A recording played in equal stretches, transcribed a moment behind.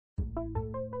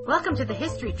Welcome to the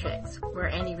History Tricks, where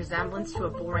any resemblance to a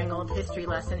boring old history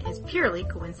lesson is purely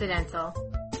coincidental.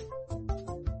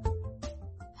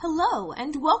 Hello,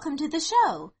 and welcome to the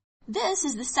show. This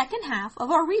is the second half of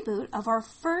our reboot of our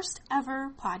first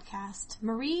ever podcast,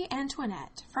 Marie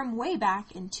Antoinette, from way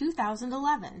back in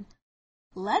 2011.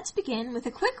 Let's begin with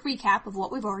a quick recap of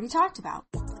what we've already talked about.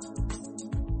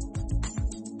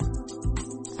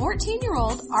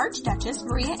 14-year-old Archduchess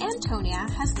Maria Antonia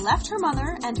has left her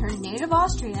mother and her native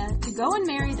Austria to go and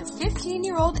marry the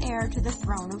 15-year-old heir to the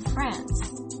throne of France.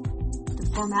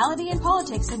 The formality and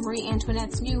politics of Marie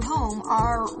Antoinette's new home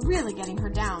are really getting her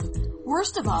down.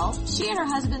 Worst of all, she and her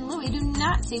husband Louis do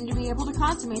not seem to be able to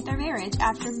consummate their marriage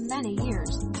after many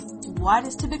years. What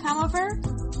is to become of her?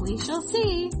 We shall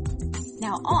see.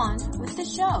 Now on with the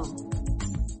show.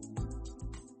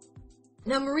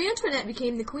 Now, Marie Antoinette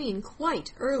became the queen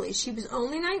quite early. She was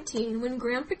only 19 when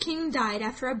Grandpa King died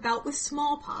after a bout with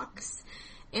smallpox.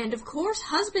 And, of course,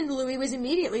 husband Louis was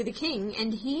immediately the king,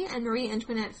 and he and Marie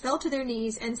Antoinette fell to their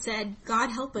knees and said,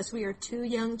 "God help us, we are too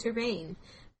young to reign."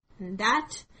 And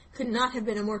that could not have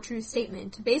been a more true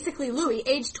statement. Basically, Louis,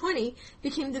 age 20,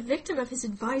 became the victim of his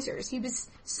advisors. He was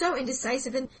so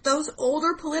indecisive, and those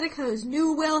older politicos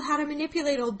knew well how to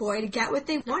manipulate old boy to get what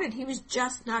they wanted. He was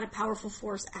just not a powerful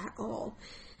force at all.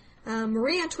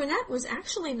 Marie Antoinette was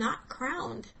actually not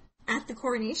crowned at the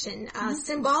coronation.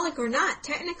 Symbolic or not,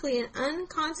 technically an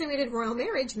unconsummated royal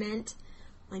marriage meant,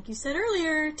 like you said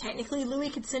earlier, technically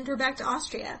Louis could send her back to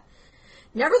Austria.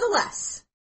 Nevertheless,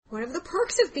 one of the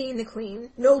perks of being the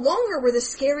queen, no longer were the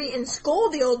scary and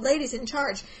scoldy old ladies in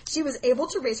charge. She was able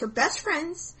to raise her best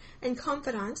friends and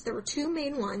confidants. There were two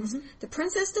main ones. The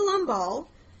Princess de Lamballe,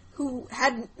 who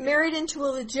had married into a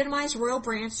legitimized royal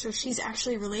branch, so she's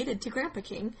actually related to Grandpa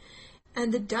King,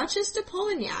 and the Duchess de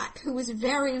Polignac, who was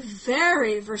very,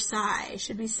 very Versailles,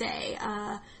 should we say,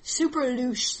 super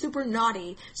louche, super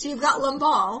naughty. So you've got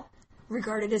Lamballe,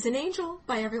 regarded as an angel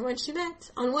by everyone she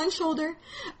met, on one shoulder,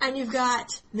 and you've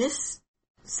got Miss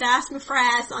Sass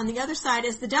Mafrass on the other side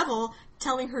as the devil,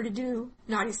 telling her to do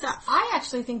naughty stuff. I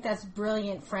actually think that's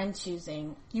brilliant friend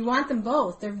choosing. You want them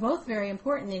both. They're both very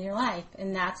important in your life,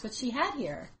 and that's what she had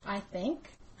here, I think.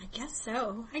 I guess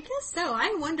so.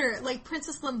 I wonder, like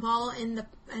Princess Lamballe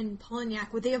and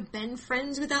Polignac, would they have been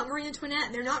friends without Marie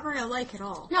Antoinette? They're not very alike at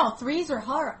all. No, threes are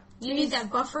hard. You need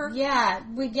that buffer?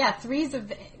 Yeah, threes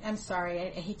of... I'm sorry, I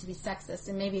hate to be sexist,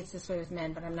 and maybe it's this way with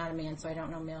men, but I'm not a man, so I don't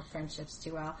know male friendships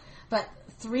too well. But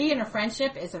 3 in a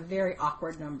friendship is a very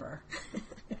awkward number.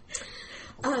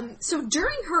 So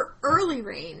during her early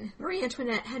reign, Marie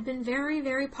Antoinette had been very,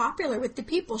 very popular with the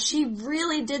people. She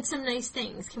really did some nice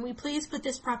things. Can we please put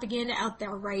this propaganda out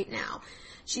there right now?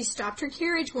 She stopped her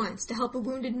carriage once to help a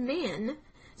wounded man,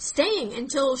 staying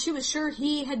until she was sure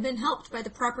he had been helped by the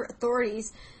proper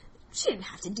authorities. She didn't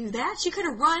have to do that. She could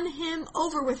have run him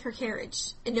over with her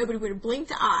carriage, and nobody would have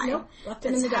blinked an eye. Nope, left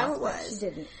him in the dust. That's how it was. She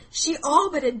didn't. She all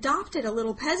but adopted a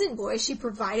little peasant boy. She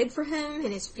provided for him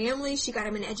and his family. She got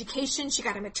him an education. She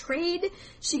got him a trade.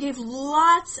 She gave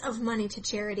lots of money to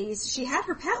charities. She had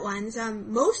her pet ones,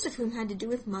 most of whom had to do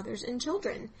with mothers and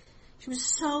children. She was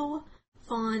so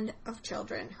fond of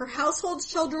children. Her household's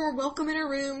children were welcome in her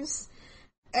rooms.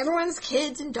 Everyone's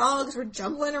kids and dogs were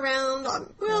jumbling around.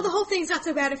 The whole thing's not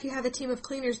so bad if you have a team of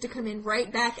cleaners to come in right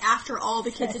back after all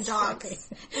the kids and dogs.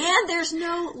 Right. And there's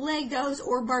no Legos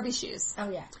or Barbie shoes.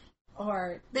 Oh, yeah.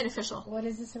 Or... beneficial. What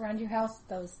is this around your house?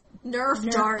 Those... Nerf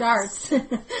darts.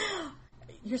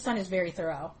 Your son is very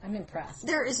thorough. I'm impressed.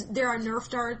 There are Nerf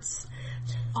darts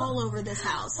all over this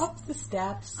house. Up the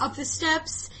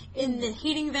steps, in the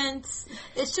heating vents.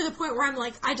 It's to the point where I'm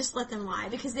like, I just let them lie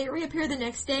because they reappear the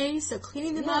next day, so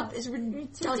cleaning them up is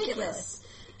ridiculous.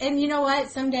 And you know what?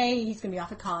 Someday he's going to be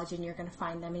off at college and you're going to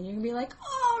find them and you're going to be like,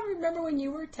 oh, remember when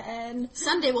you were 10?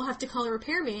 Someday we'll have to call a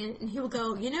repairman and he'll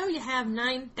go, you have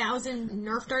 9,000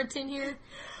 Nerf darts in here?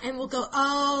 And we'll go,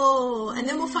 oh, and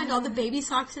then we'll find all the baby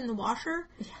socks in the washer.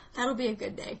 Yeah. That'll be a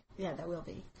good day. Yeah, that will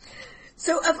be.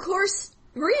 So, of course,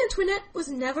 Marie Antoinette was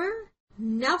never,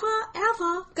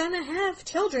 ever gonna have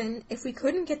children if we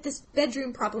couldn't get this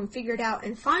bedroom problem figured out.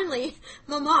 And finally,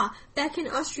 Mama, back in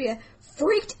Austria,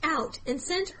 freaked out and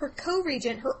sent her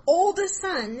co-regent, her oldest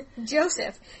son,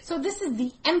 Joseph. So this is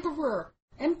the emperor,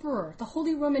 the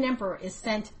Holy Roman Emperor is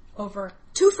sent over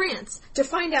to France to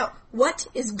find out what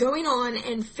is going on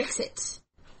and fix it.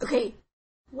 Okay,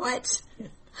 what?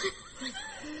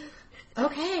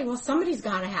 Okay, well, somebody's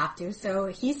gonna have to, so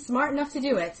he's smart enough to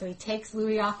do it, so he takes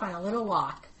Louis off on a little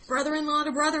walk. Brother-in-law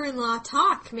to brother-in-law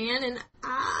talk, man, and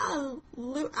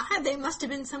they must have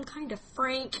been some kind of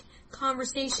frank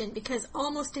conversation, because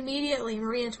almost immediately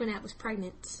Marie Antoinette was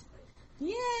pregnant.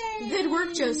 Yay! Good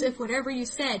work, Joseph, whatever you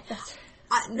said.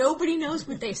 Nobody knows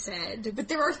what they said, but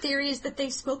there are theories that they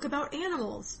spoke about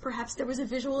animals. Perhaps there was a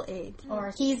visual aid.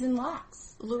 Or keys and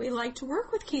locks. Louis liked to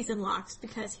work with keys and locks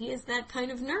because he is that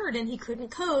kind of nerd and he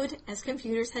couldn't code as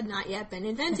computers had not yet been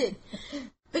invented.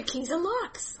 But keys and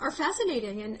locks are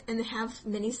fascinating and have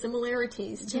many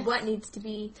similarities to what needs to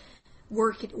be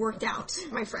worked out,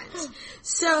 my friends.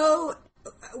 So,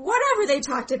 whatever they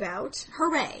talked about,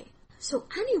 hooray. So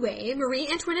anyway, Marie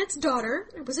Antoinette's daughter,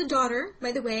 it was a daughter,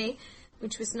 by the way,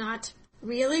 which was not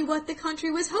really what the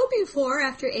country was hoping for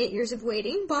after 8 years of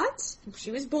waiting, but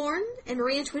she was born, and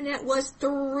Marie Antoinette was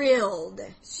thrilled.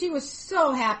 She was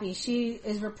so happy. She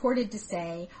is reported to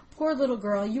say, "Poor little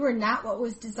girl, you are not what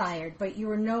was desired, but you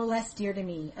are no less dear to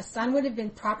me. A son would have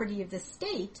been property of the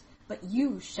state, but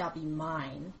you shall be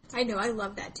mine." I know, I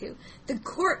love that too. The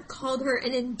court called her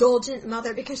an indulgent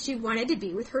mother because she wanted to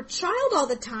be with her child all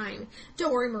the time.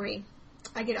 Don't worry, Marie.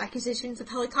 I get accusations of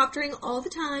helicoptering all the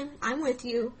time. I'm with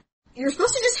you. You're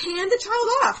supposed to just hand the child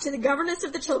off to the governess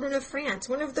of the children of France,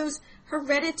 one of those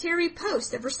hereditary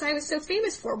posts that Versailles was so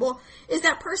famous for. Well, is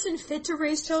that person fit to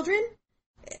raise children?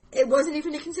 It wasn't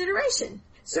even a consideration.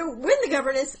 So when the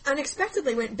governess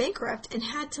unexpectedly went bankrupt and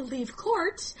had to leave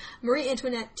court, Marie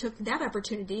Antoinette took that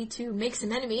opportunity to make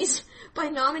some enemies by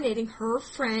nominating her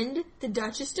friend, the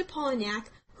Duchess de Polignac,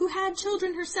 who had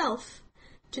children herself,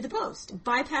 to the post,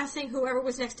 bypassing whoever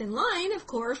was next in line, of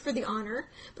course, for the honor.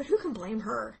 But who can blame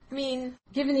her? I mean,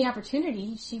 given the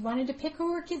opportunity, she wanted to pick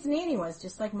who her kid's nanny was,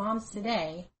 just like moms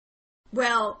today.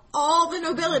 Well, all the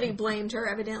nobility blamed her,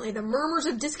 evidently. The murmurs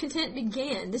of discontent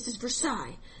began. This is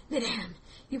Versailles. Madame,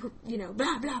 you know,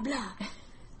 blah, blah, blah.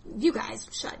 You guys,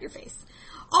 shut your face.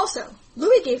 Also,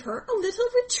 Louis gave her a little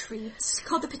retreat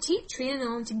called the Petit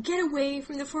Trianon to get away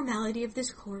from the formality of this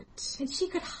court. And she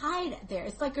could hide there.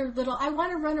 It's like her little, I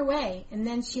want to run away. And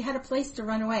then she had a place to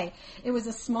run away. It was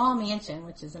a small mansion,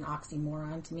 which is an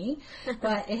oxymoron to me.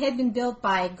 But it had been built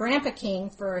by Grandpa King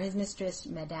for his mistress,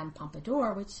 Madame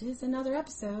Pompadour, which is another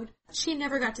episode. She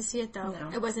never got to see it, though. No.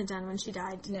 It wasn't done when she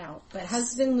died. No, but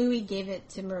husband Louis gave it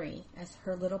to Marie as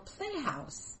her little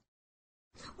playhouse.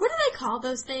 What do they call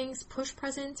those things? Push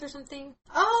presents or something?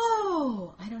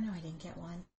 Oh! I don't know. I didn't get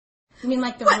one. You mean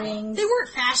like the rings? They weren't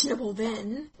fashionable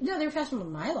then. No, they were fashionable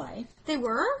in my life. They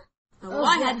were? Oh, well,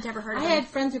 I hadn't ever heard of them. I had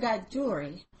friends who got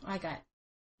jewelry. I got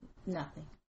nothing.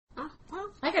 Oh,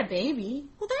 well. I got a baby.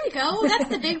 Well, there you go. That's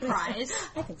the big prize.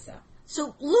 I think so.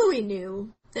 So Louis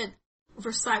knew that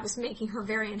Versailles was making her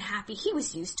very unhappy. He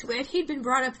was used to it. He'd been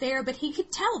brought up there, but he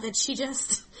could tell that she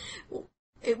just...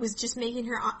 It was just making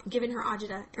her, giving her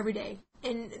agita every day.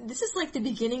 And this is like the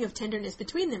beginning of tenderness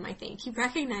between them, I think. He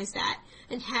recognized that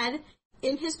and had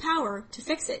in his power to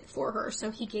fix it for her.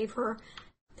 So he gave her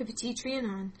the Petit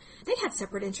Trianon. They had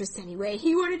separate interests anyway.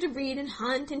 He wanted to read and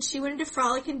hunt, and she wanted to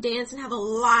frolic and dance and have a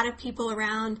lot of people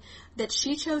around that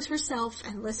she chose herself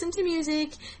and listen to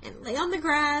music and lay on the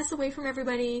grass away from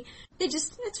everybody.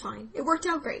 It's fine. It worked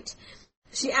out great.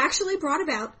 She actually brought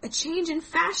about a change in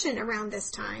fashion around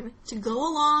this time to go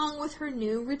along with her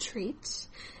new retreat.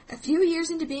 A few years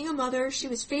into being a mother, she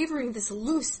was favoring this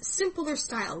loose, simpler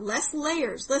style, less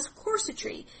layers, less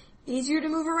corsetry, easier to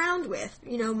move around with,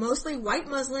 mostly white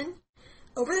muslin,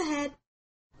 over the head,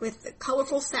 with a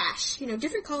colorful sash,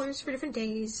 different colors for different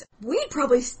days. We'd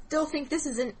probably still think this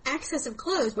is an excess of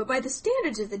clothes, but by the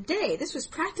standards of the day, this was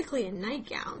practically a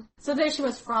nightgown. So there she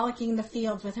was frolicking the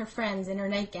fields with her friends in her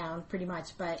nightgown, pretty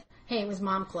much, but hey, it was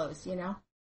mom clothes,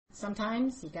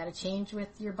 Sometimes you gotta change with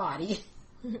your body.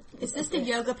 Is this the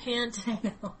yoga pant I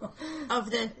know.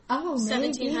 Of the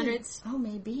 1700s? Oh,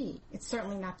 maybe. It's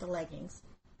certainly not the leggings,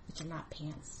 which are not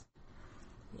pants.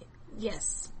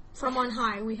 Yes. From on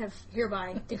high, we have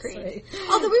hereby decreed. Right.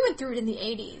 Although we went through it in the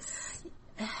 80s.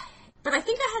 But I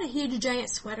think I had a huge giant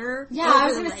sweater. Yeah, I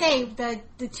was going to say,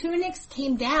 the tunics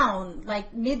came down,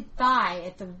 like, mid-thigh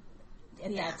at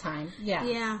that time. Yeah.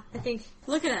 Yeah, I think,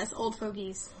 look at us, old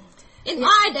fogies. In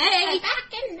my day!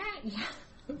 Back in that,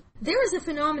 yeah. There was a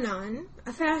phenomenon,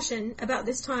 a fashion, about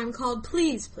this time called,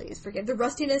 please forgive the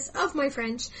rustiness of my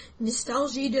French,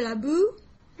 nostalgie de la boue.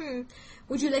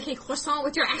 Would you like a croissant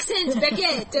with your accent,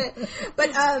 Beckett?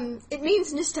 But it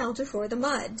means nostalgia for the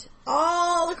mud.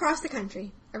 All across the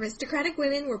country, aristocratic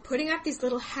women were putting up these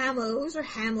little hammos or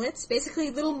hamlets,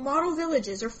 basically little model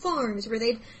villages or farms where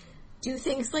they'd do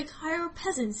things like hire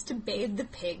peasants to bathe the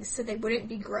pigs so they wouldn't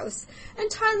be gross,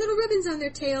 and tie little ribbons on their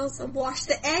tails, and wash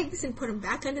the eggs and put them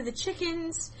back under the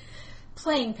chickens.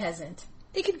 Plain peasant.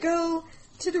 They could go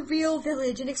to the real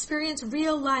village and experience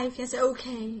real life as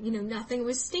okay. Nothing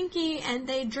was stinky, and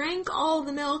they drank all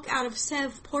the milk out of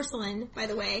Sèvres porcelain, by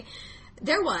the way.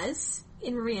 There was,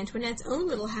 in Marie Antoinette's own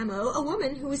little hameau, a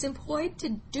woman who was employed to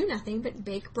do nothing but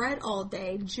bake bread all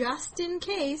day, just in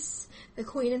case the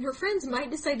queen and her friends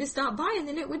might decide to stop by, and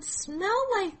then it would smell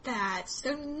like that.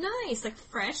 So nice, like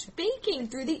fresh baking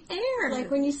through the air.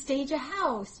 Like when you stage a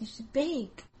house, you should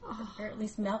bake. Or at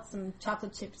least melt some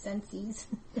chocolate chip Sensi's.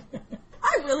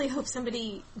 I really hope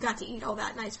somebody got to eat all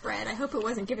that nice bread. I hope it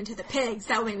wasn't given to the pigs.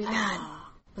 That would make me mad.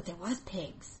 But there was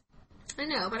pigs. I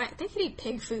know, but they could eat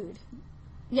pig food.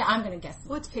 Yeah, I'm going to guess.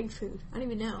 What's pig food? I don't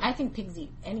even know. I think pigs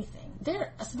eat anything.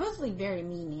 They're a supposedly very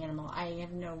mean animal. I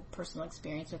have no personal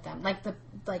experience with them.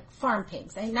 Like farm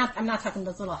pigs. I'm not talking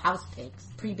those little house pigs,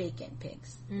 pre-bacon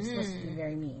pigs. They're supposed to be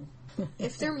very mean.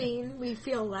 If they're mean, we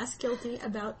feel less guilty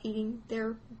about eating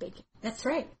their bacon. That's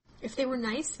right. If they were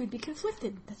nice, we'd be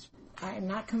conflicted. I am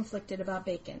not conflicted about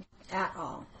bacon at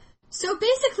all. So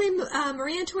basically,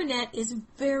 Marie Antoinette is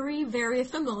very, very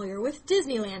familiar with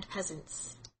Disneyland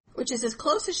peasants, which is as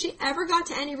close as she ever got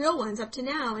to any real ones up to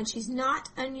now, and she's not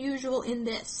unusual in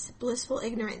this blissful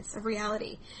ignorance of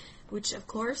reality, which, of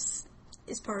course,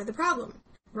 is part of the problem.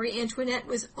 Marie Antoinette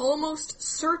was almost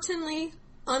certainly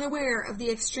unaware of the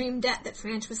extreme debt that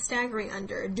France was staggering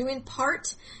under, due in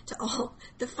part to all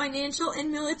the financial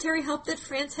and military help that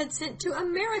France had sent to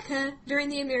America during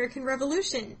the American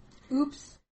Revolution.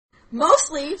 Oops.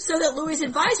 Mostly so that Louis's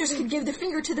advisors could give the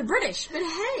finger to the British. But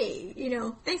hey,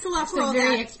 thanks a lot for all that. It's a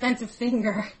very expensive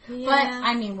finger. Yeah.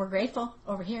 But, we're grateful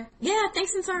over here. Yeah,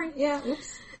 thanks and sorry. Yeah,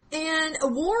 oops. And a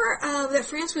war that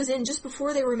France was in just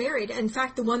before they were married, in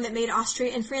fact, the one that made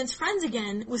Austria and France friends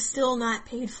again, was still not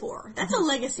paid for. That's a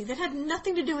legacy. That had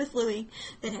nothing to do with Louis.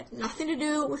 That had nothing to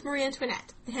do with Marie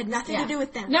Antoinette. It had nothing to do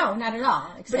with them. No, not at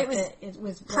all. Except but it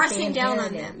was pressing down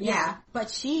on them. Yeah. But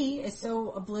she is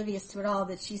so oblivious to it all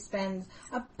that she spends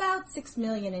about $6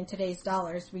 million in today's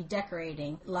dollars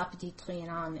redecorating La Petite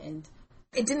Trianon, and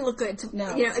it didn't look good.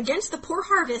 No. Against the poor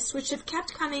harvests, which have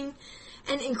kept coming,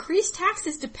 and increased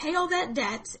taxes to pay all that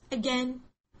debt, again,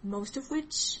 most of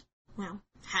which,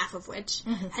 half of which,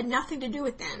 had nothing to do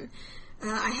with them.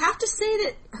 I have to say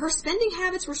that her spending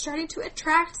habits were starting to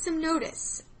attract some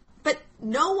notice, but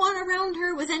no one around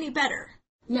her was any better.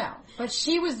 No, but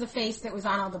she was the face that was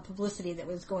on all the publicity that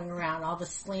was going around, all the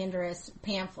slanderous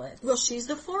pamphlets. Well, she's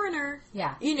the foreigner.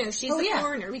 Yeah. She's the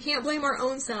foreigner. We can't blame our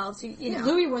own selves,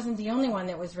 Louis wasn't the only one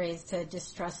that was raised to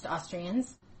distrust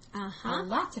Austrians. Uh-huh.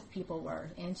 Lots of people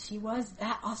were, and she was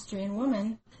that Austrian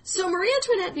woman. So Marie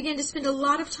Antoinette began to spend a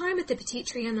lot of time at the Petite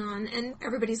Trianon, and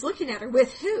everybody's looking at her.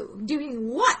 With who? Doing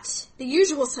what? The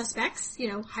usual suspects,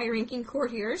 high-ranking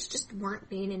courtiers, just weren't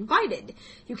being invited.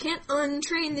 You can't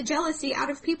untrain the jealousy out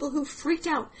of people who freaked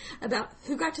out about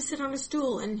who got to sit on a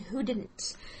stool and who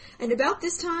didn't. And about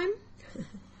this time,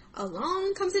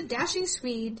 along comes a dashing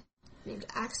Swede named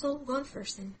Axel von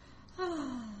Fersen.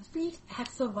 Meet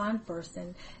Axel von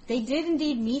Fersen. They did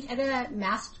indeed meet at a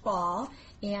masked ball,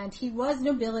 and he was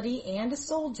nobility and a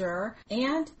soldier,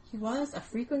 and he was a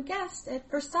frequent guest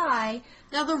at Versailles.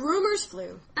 Now the rumors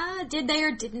flew. Did they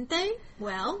or didn't they?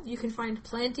 Well, you can find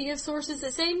plenty of sources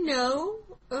that say no.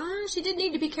 She did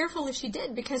need to be careful if she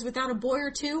did, because without a boy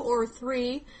or two or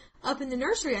three up in the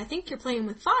nursery, I think you're playing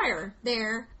with fire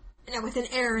there. Now with an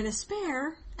heir and a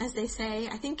spare, as they say,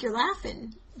 I think you're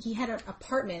laughing. He had an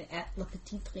apartment at Le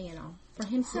Petit Trianon for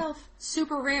himself.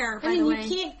 Super rare, by the way.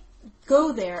 You can't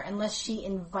go there unless she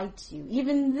invites you.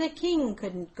 Even the king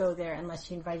couldn't go there unless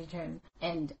she invited him.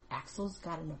 And Axel's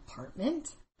got an apartment?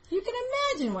 You can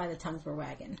imagine why the tongues were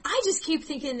wagging. I just keep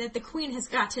thinking that the queen has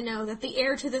got to know that the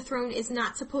heir to the throne is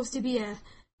not supposed to be a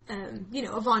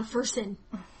von Fersen.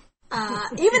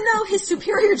 Even though his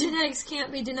superior genetics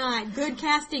can't be denied. Good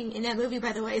casting in that movie,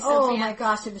 by the way, Sophia. Oh my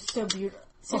gosh, it was so beautiful.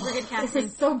 Super good casting. It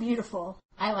was so beautiful.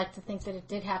 I like to think that it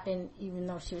did happen, even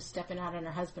though she was stepping out on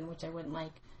her husband, which I wouldn't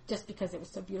like, just because it was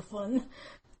so beautiful in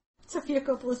Sofia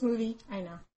Coppola's movie. I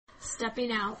know.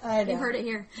 Stepping out. I know. You heard it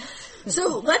here.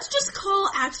 So let's just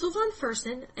call Axel von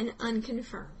Fersen an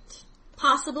unconfirmed.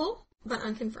 Possible, but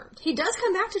unconfirmed. He does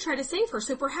come back to try to save her,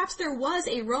 so perhaps there was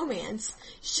a romance,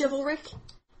 chivalric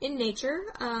in nature.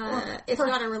 If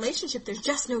not a relationship, there's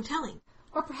just no telling.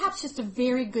 Or perhaps just a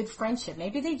very good friendship.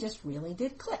 Maybe they just really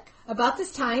did click. About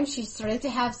this time, she started to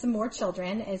have some more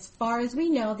children. As far as we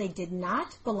know, they did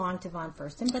not belong to von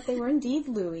Fersen, but they were indeed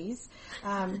Louis'.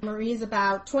 Marie is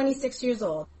about 26 years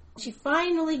old. She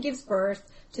finally gives birth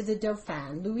to the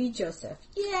Dauphin, Louis Joseph.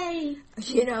 Yay!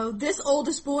 This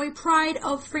oldest boy, pride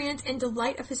of France and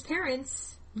delight of his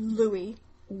parents, Louis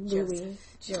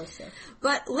Joseph.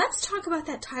 But let's talk about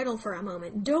that title for a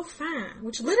moment. Dauphin,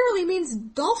 which literally means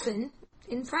dolphin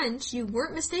in French. You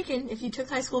weren't mistaken if you took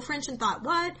high school French and thought,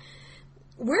 what?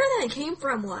 Where that came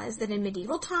from was that in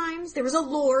medieval times, there was a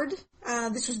lord.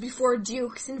 This was before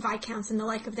dukes and viscounts and the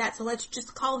like of that, so let's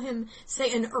just call him,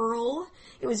 say, an earl.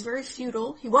 It was very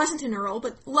feudal. He wasn't an earl,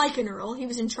 but like an earl. He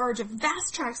was in charge of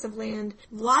vast tracts of land.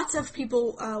 Lots of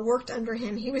people worked under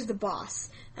him. He was the boss.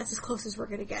 That's as close as we're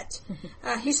going to get.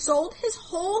 He sold his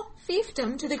whole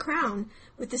fiefdom to the crown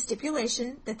with the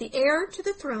stipulation that the heir to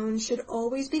the throne should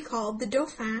always be called the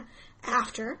Dauphin,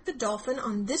 after the dolphin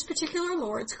on this particular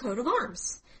lord's coat of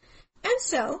arms. And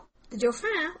so, the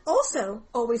Dauphin also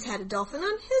always had a dolphin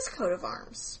on his coat of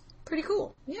arms. Pretty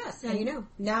cool. Yes. Now you know.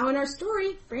 Now in our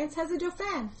story, France has a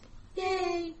Dauphin.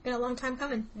 Yay! Been a long time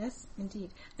coming. Yes, indeed.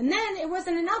 And then it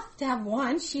wasn't enough to have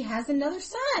one. She has another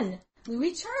son,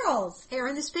 Louis Charles. Heir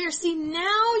and despair. See,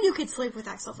 now you could sleep with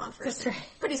Axel von Fersen. That's right.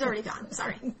 But he's already gone.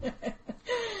 Sorry.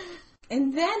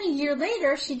 And then a year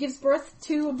later, she gives birth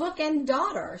to a bookend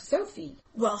daughter, Sophie.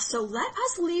 Well, so let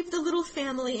us leave the little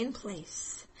family in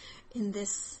place in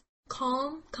this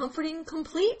calm, comforting,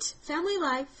 complete family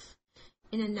life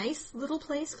in a nice little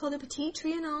place called the Petit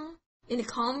Trianon, in a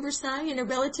calm Versailles, in a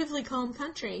relatively calm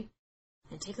country,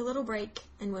 and take a little break.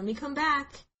 And when we come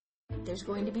back, there's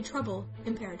going to be trouble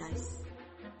in paradise.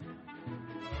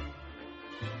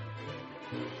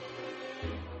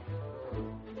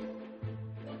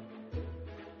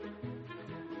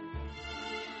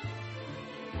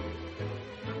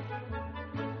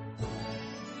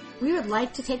 We would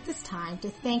like to take this time to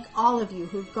thank all of you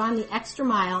who've gone the extra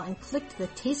mile and clicked the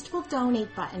tasteful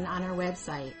donate button on our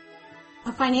website.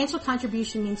 A financial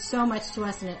contribution means so much to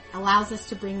us, and it allows us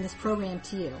to bring this program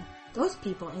to you. Those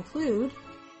people include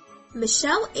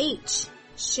Michelle H.,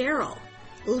 Cheryl,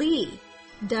 Lee,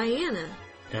 Diana,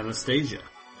 Anastasia,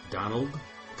 Donald,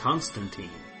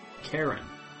 Constantine, Karen,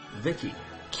 Vicky,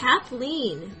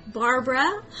 Kathleen,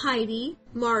 Barbara, Heidi,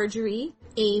 Marjorie,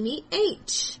 Amy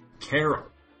H., Carol,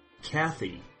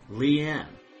 Kathy, Leanne,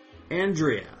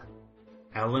 Andrea,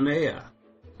 Alinea,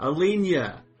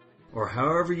 Alenia, or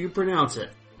however you pronounce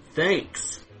it.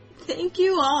 Thanks. Thank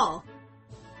you all.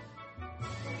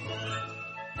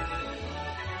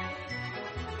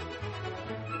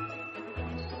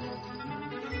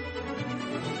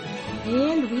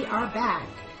 And we are back.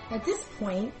 At this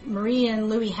point, Marie and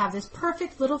Louis have this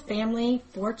perfect little family,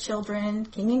 4 children,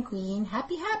 king and queen,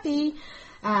 happy, happy.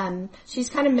 She's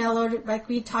kind of mellowed, like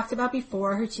we talked about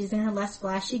before. She's in her less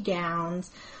flashy gowns.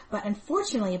 But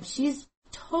unfortunately, she's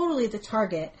totally the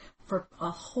target for a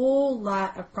whole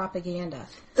lot of propaganda.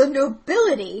 The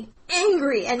nobility,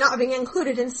 angry at not being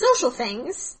included in social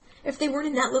things, if they weren't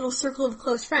in that little circle of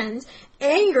close friends,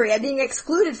 angry at being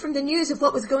excluded from the news of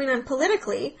what was going on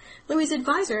politically. Louis'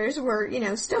 advisors were,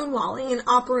 stonewalling and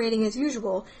operating as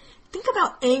usual. Think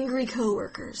about angry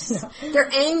coworkers. No.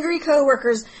 They're angry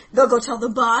coworkers. They'll go tell the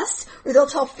boss, or they'll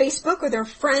tell Facebook or their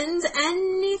friends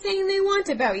anything they want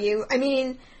about you. I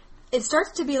mean, it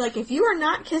starts to be like if you are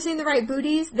not kissing the right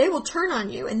booties, they will turn on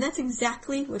you, and that's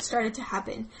exactly what started to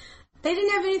happen. They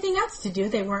didn't have anything else to do.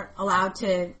 They weren't allowed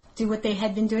to do what they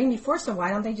had been doing before, so why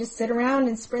don't they just sit around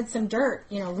and spread some dirt,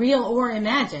 real or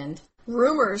imagined?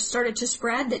 Rumors started to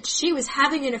spread that she was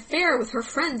having an affair with her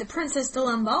friend, the Princess de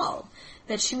Lamballe,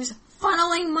 that she was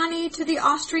funneling money to the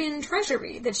Austrian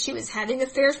treasury, that she was having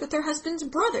affairs with her husband's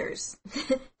brothers,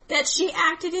 that she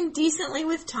acted indecently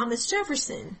with Thomas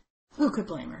Jefferson. Who could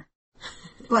blame her?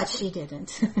 But she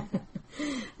didn't.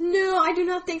 No, I do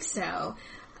not think so.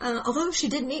 Although she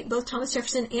did meet both Thomas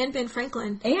Jefferson and Ben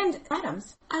Franklin. And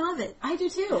Adams. I love it. I do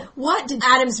too. What did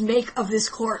Adams make of this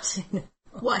court?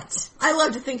 What? I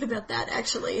love to think about that,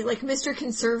 actually. Like, Mr.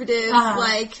 Conservative,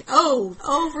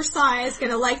 Versailles is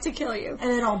gonna like to kill you.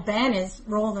 And then old Ben is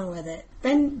rolling with it.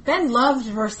 Ben loved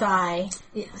Versailles.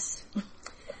 Yes.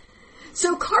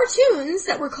 So cartoons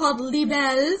that were called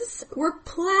libelles were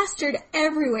plastered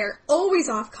everywhere, always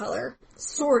off color,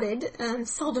 sordid,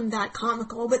 seldom that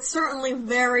comical, but certainly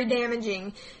very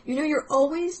damaging. You're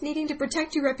always needing to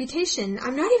protect your reputation.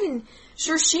 I'm not even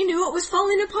sure she knew it was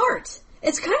falling apart.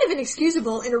 It's kind of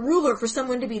inexcusable in a ruler for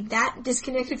someone to be that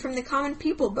disconnected from the common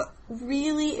people, but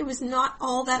really it was not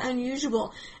all that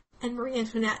unusual. And Marie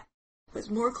Antoinette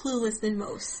was more clueless than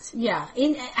most. Yeah,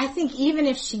 I think even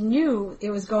if she knew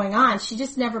it was going on, she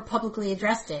just never publicly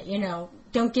addressed it.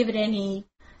 Don't give it any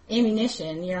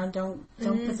ammunition. Don't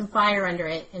put some fire under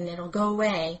it, and it'll go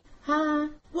away. Huh?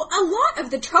 Well, a lot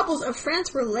of the troubles of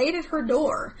France were laid at her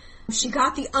door. She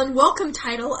got the unwelcome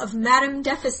title of Madame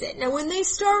Deficit. Now, when they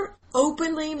start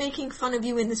openly making fun of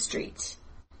you in the street,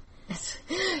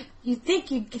 You'd think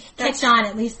you'd catch on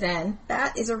at least then.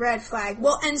 That is a red flag.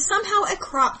 Well, and somehow a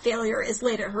crop failure is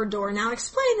laid at her door. Now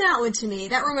explain that one to me.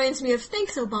 That reminds me of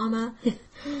thanks, Obama.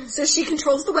 So she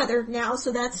controls the weather now,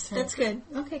 so that's good.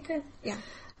 Okay, good. Yeah.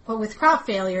 But with crop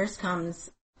failures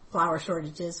comes flour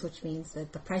shortages, which means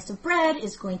that the price of bread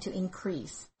is going to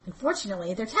increase.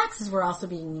 Unfortunately, their taxes were also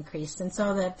being increased, and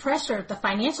so the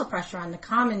financial pressure on the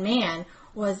common man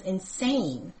was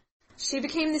insane. She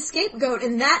became the scapegoat,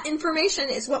 and that information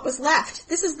is what was left.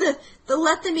 This is the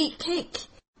let them eat cake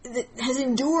that has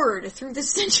endured through the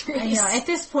centuries. I know. At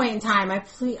this point in time,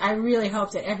 I really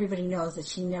hope that everybody knows that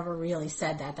she never really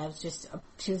said that. That was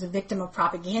she was a victim of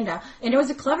propaganda. And it was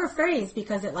a clever phrase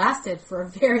because it lasted for a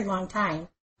very long time.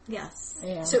 Yes.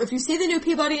 Yeah. So if you see the new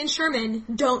Peabody and Sherman,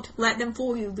 don't let them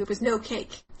fool you. There was no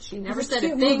cake. She never said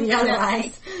a thing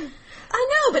otherwise. I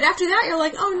know, but after that, you're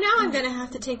like, oh, now I'm going to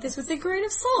have to take this with a grain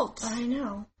of salt. I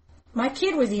know. My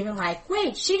kid was even like,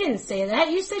 wait, she didn't say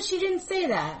that. You said she didn't say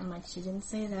that. I'm like, she didn't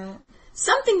say that.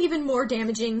 Something even more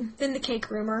damaging than the cake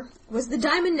rumor was the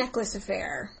diamond necklace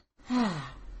affair.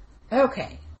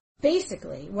 Okay.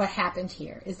 Basically, what happened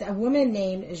here is that a woman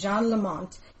named Jeanne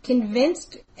Lamont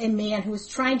convinced a man who was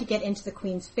trying to get into the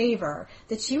Queen's favor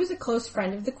that she was a close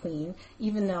friend of the Queen,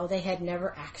 even though they had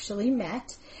never actually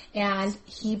met, and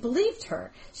he believed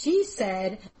her. She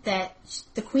said that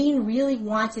the Queen really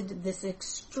wanted this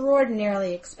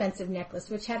extraordinarily expensive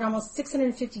necklace, which had almost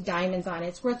 650 diamonds on it.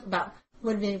 It's would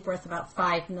have been worth about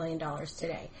 $5 million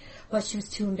today. But she was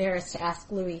too embarrassed to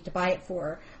ask Louis to buy it for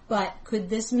her. But could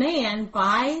this man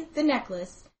buy the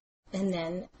necklace and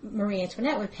then Marie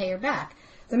Antoinette would pay her back?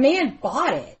 The man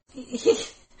bought it.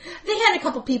 They had a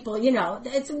couple people,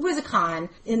 it was a con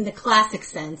in the classic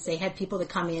sense. They had people that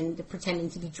come in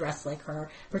pretending to be dressed like her,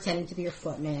 pretending to be her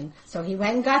footman. So he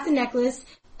went and got the necklace,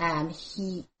 and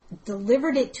he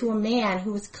delivered it to a man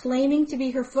who was claiming to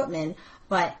be her footman,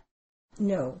 but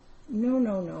no.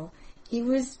 He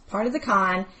was part of the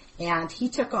con, and he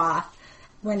took off.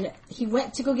 When he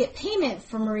went to go get payment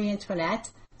from Marie Antoinette,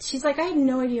 she's like, I have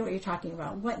no idea what you're talking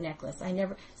about. What necklace?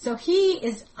 So he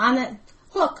is on the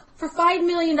hook for $5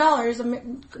 million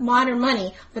of modern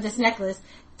money for this necklace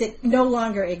that no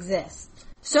longer exists.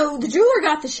 So the jeweler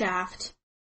got the shaft,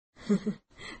 the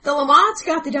Lamonts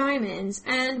got the diamonds,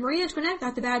 and Marie Antoinette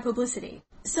got the bad publicity.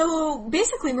 So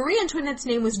basically Marie Antoinette's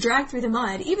name was dragged through the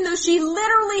mud, even though she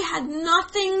literally had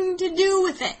nothing to do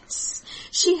with it.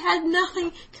 She had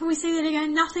nothing, can we say that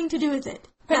again? Nothing to do with it.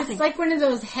 But Nothing. It's like one of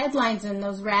those headlines in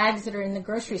those rags that are in the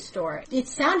grocery store. It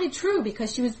sounded true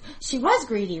because she was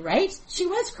greedy, right? She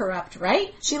was corrupt,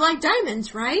 right? She liked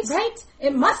diamonds, right? Right?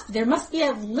 There must be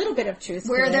a little bit of truth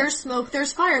Where to it. there's smoke,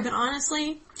 there's fire, but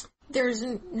honestly, there's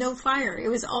no fire. It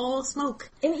was all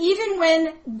smoke. And even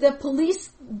when the police,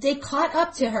 they caught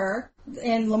up to her,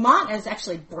 and Lamont is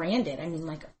actually branded,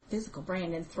 like a physical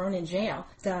brand, and thrown in jail,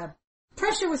 the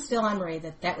pressure was still on Marie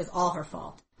that was all her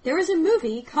fault. There is a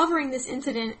movie covering this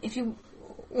incident, if you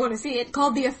want to see it,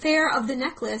 called The Affair of the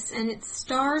Necklace, and it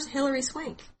stars Hilary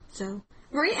Swank. So,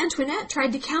 Marie Antoinette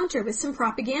tried to counter with some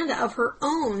propaganda of her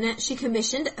own. She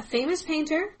commissioned a famous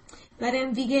painter,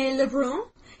 Madame Viguier-Lebrun,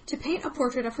 to paint a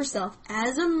portrait of herself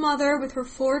as a mother with her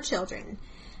 4 children.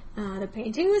 The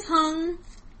painting was hung,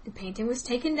 the painting was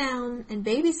taken down, and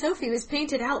baby Sophie was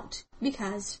painted out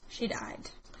because she died.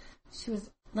 She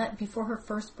was let before her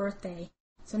first birthday.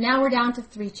 So now we're down to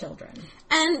 3 children.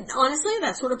 And honestly,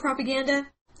 that sort of propaganda,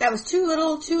 that was too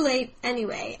little, too late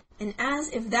anyway. And as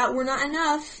if that were not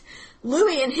enough,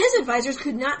 Louis and his advisors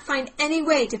could not find any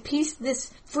way to piece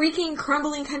this freaking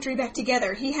crumbling country back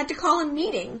together. He had to call a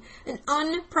meeting, an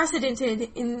unprecedented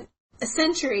in a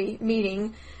century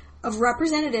meeting of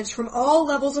representatives from all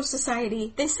levels of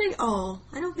society. They say all.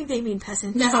 I don't think they mean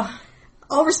peasants. No.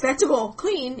 All respectable,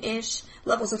 clean-ish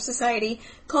levels of society,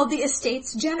 called the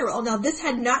Estates General. Now, this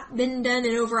had not been done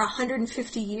in over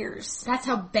 150 years. That's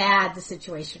how bad the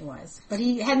situation was. But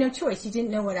he had no choice. He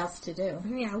didn't know what else to do.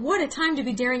 Yeah, what a time to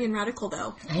be daring and radical,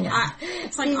 though. I know.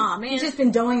 It's like, aw, man. He's just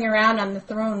been doling around on the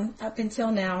throne up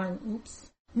until now, and oops.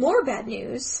 More bad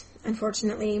news.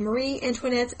 Unfortunately, Marie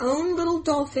Antoinette's own little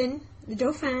dolphin, the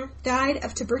Dauphin, died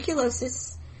of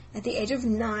tuberculosis at the age of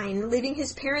 9, leaving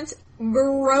his parents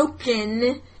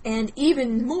broken and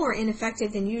even more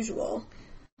ineffective than usual.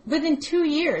 Within 2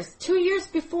 years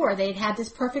before, they'd had this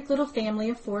perfect little family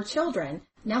of 4 children.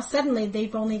 Now suddenly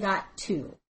they've only got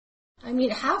 2.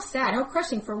 How sad, how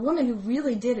crushing for a woman who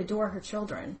really did adore her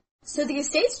children. So the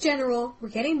Estates General were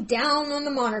getting down on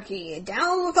the monarchy,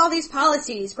 down with all these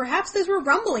policies. Perhaps those were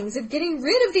rumblings of getting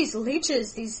rid of these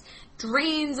leeches, these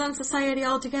drains on society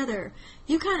altogether.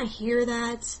 You kind of hear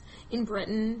that in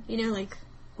Britain,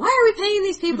 why are we paying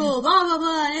these people, blah, blah,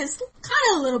 blah. And it's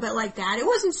kind of a little bit like that. It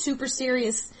wasn't super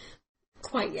serious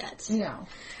quite yet. No.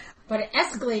 But it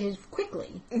escalated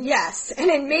quickly. Yes, and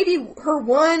it may be her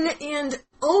one and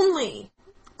only,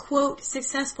 quote,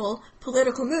 successful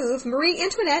political move. Marie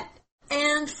Antoinette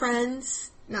and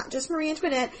friends, not just Marie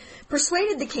Antoinette,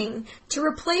 persuaded the king to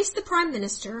replace the prime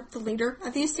minister, the leader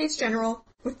of the Estates General,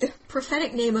 with the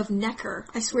prophetic name of Necker.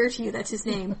 I swear to you that's his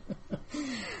name.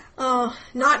 Oh,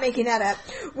 not making that up.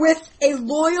 With a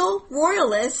loyal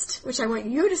royalist, which I want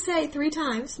you to say 3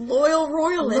 times. Loyal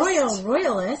royalist. Loyal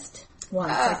royalist.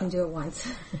 Once. I can do it once.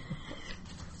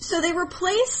 So they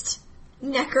replaced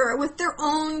Necker with their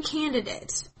own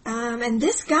candidate. And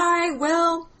this guy,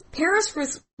 well, Paris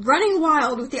was running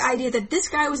wild with the idea that this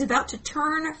guy was about to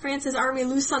turn France's army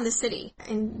loose on the city.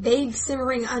 And vague,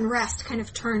 simmering unrest kind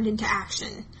of turned into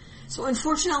action. So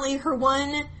unfortunately, her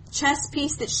one chess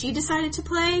piece that she decided to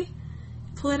play,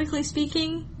 politically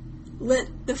speaking,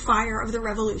 lit the fire of the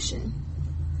revolution.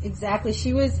 Exactly.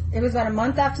 It was about a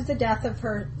month after the death of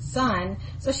her son,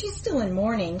 so she's still in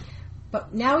mourning.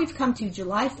 But now we've come to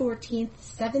July 14th,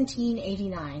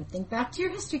 1789. Think back to your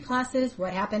history classes.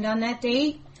 What happened on that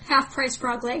date? Half-price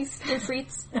frog legs and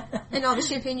frites and all the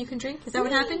champagne you can drink. Is that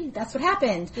what happened? That's what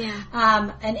happened. Yeah.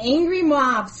 An angry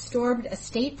mob stormed a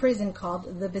state prison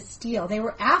called the Bastille. They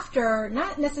were after,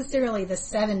 not necessarily the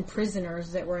 7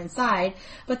 prisoners that were inside,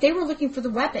 but they were looking for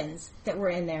the weapons that were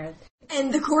in there.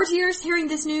 And the courtiers, hearing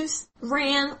this news,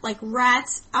 ran like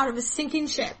rats out of a sinking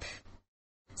ship.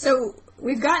 So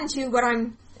we've gotten to what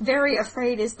I'm very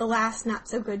afraid is the last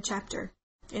not-so-good chapter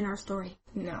in our story.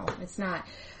 No, it's not.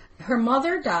 Her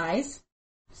mother dies,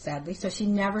 sadly, so she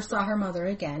never saw her mother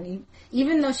again.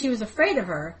 Even though she was afraid of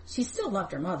her, she still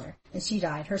loved her mother, and she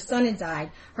died. Her son had died.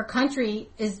 Her country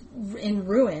is in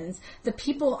ruins. The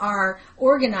people are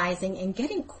organizing and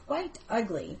getting quite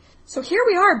ugly. So here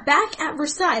we are back at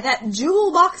Versailles, that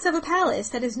jewel box of a palace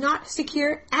that is not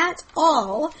secure at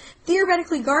all,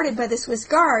 theoretically guarded by the Swiss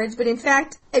guards, but in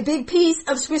fact a big piece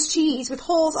of Swiss cheese with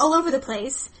holes all over the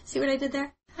place. See what I did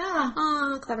there?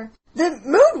 Ah, clever. The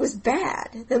mood was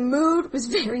bad. The mood was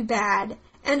very bad.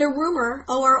 And a rumor,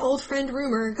 our old friend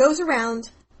rumor, goes around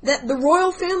that the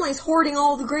royal family's hoarding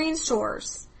all the grain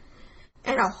stores.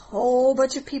 And a whole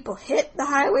bunch of people hit the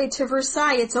highway to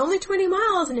Versailles. It's only 20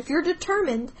 miles, and if you're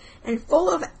determined and full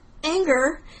of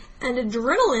anger and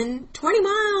adrenaline, 20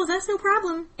 miles, that's no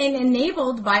problem. And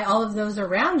enabled by all of those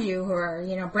around you who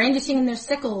are, brandishing their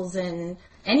sickles and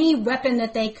any weapon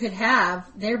that they could have,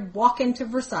 they're walking to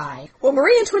Versailles. Well,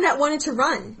 Marie Antoinette wanted to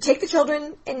run, take the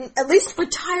children, and at least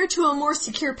retire to a more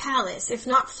secure palace, if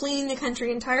not fleeing the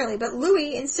country entirely. But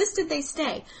Louis insisted they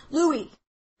stay. Louis,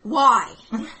 why?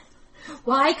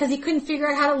 Why? Because he couldn't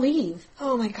figure out how to leave.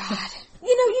 Oh my God.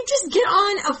 You just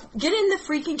get in the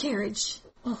freaking carriage.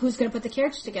 Well, who's going to put the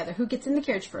carriage together? Who gets in the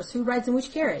carriage first? Who rides in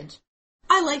which carriage?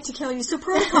 I like to kill you, so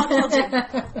protocol killed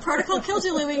you. Protocol killed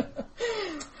you, Louis.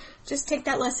 Just take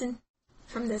that lesson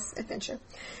from this adventure.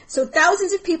 So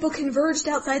thousands of people converged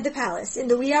outside the palace. In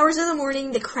the wee hours of the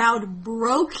morning, the crowd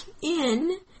broke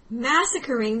in,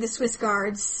 massacring the Swiss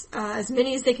guards, as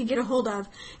many as they could get a hold of,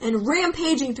 and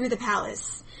rampaging through the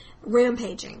palace.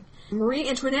 Rampaging. Marie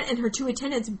Antoinette and her 2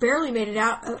 attendants barely made it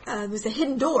out. It was a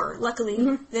hidden door,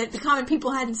 luckily, that the common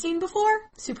people hadn't seen before.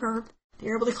 Superb. They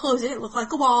were able to close it. It looked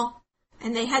like a wall.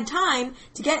 And they had time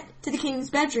to get to the king's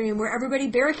bedroom where everybody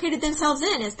barricaded themselves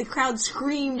in as the crowd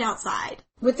screamed outside.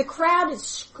 With the crowd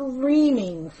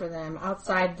screaming for them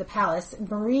outside the palace,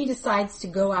 Marie decides to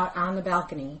go out on the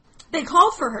balcony. They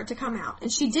called for her to come out,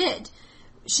 and she did.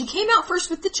 She came out first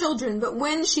with the children, but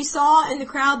when she saw in the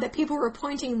crowd that people were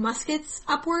pointing muskets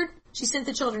upward, she sent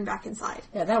the children back inside.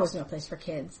 Yeah, that was no place for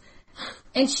kids.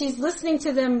 And she's listening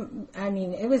to them.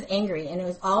 It was angry, and it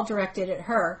was all directed at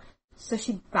her. So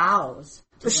she bows.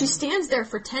 But she stands there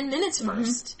for 10 minutes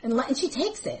first. And she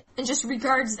takes it. And just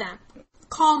regards them.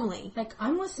 Calmly. Like,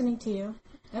 I'm listening to you.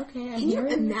 Okay, I'm Can you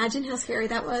hearing imagine how scary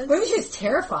that was? Maybe she was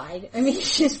terrified.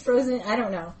 She's frozen. I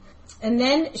don't know. And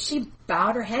then she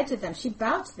bowed her head to them. She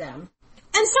bowed to them.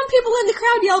 And some people in the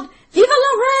crowd yelled, "Viva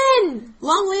la Reine!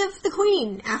 Long live the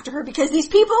Queen!" after her, because these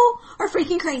people are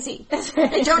freaking crazy.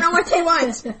 They don't know what they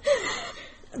want.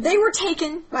 They were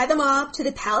taken by the mob to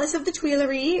the Palace of the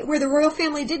Tuileries, where the royal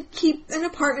family did keep an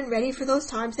apartment ready for those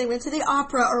times. They went to the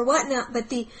opera or whatnot, but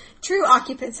the true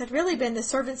occupants had really been the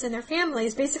servants and their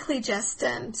families, basically just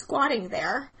squatting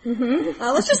there.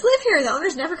 Let's just live here. The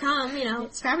owners never come.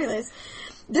 It's fabulous.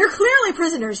 They're clearly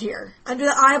prisoners here, under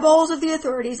the eyeballs of the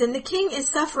authorities, and the king is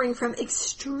suffering from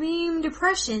extreme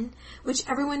depression, which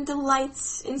everyone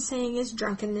delights in saying is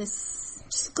drunkenness.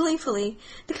 Just gleefully,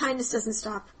 the kindness doesn't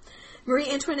stop. Marie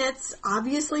Antoinette's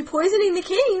obviously poisoning the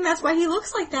king. That's why he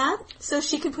looks like that. So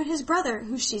she can put his brother,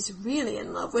 who she's really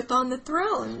in love with, on the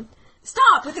throne.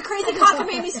 Stop with the crazy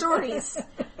cockamamie stories.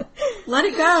 Let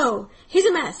it go. He's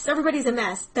a mess. Everybody's a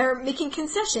mess. They're making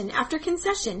concession after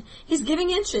concession. He's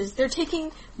giving inches. They're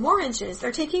taking more inches.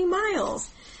 They're taking miles.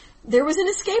 There was an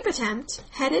escape attempt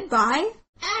headed by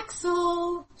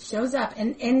Axel shows up,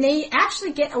 and they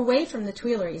actually get away from the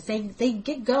Tuileries. They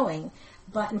get going,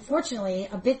 but unfortunately,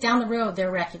 a bit down the road,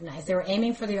 they're recognized. They were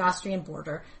aiming for the Austrian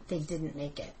border. They didn't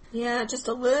make it. Yeah, just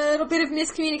a little bit of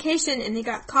miscommunication, and they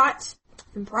got caught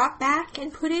and brought back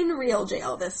and put in real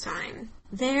jail this time.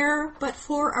 There, but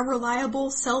for a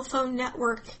reliable cell phone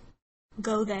network,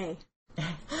 go they.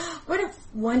 What a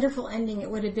wonderful ending it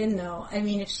would have been, though. I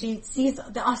mean, if she sees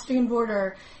the Austrian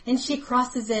border and she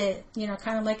crosses it,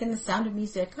 kind of like in The Sound of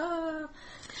Music.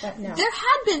 But no. There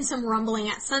had been some rumbling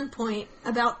at some point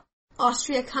about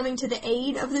Austria coming to the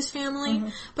aid of this family,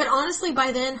 but honestly,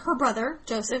 by then, her brother,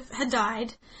 Joseph, had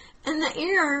died, and the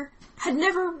heir had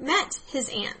never met his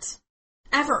aunt.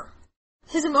 Ever.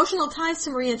 His emotional ties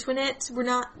to Marie Antoinette were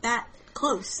not that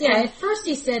close. Yeah, at first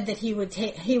he said that he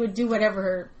would do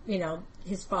whatever,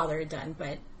 his father had done,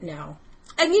 but no.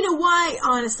 And you know why,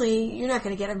 honestly, you're not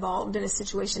going to get involved in a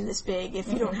situation this big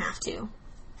if you don't have to.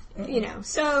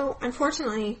 So,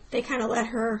 unfortunately, they kind of let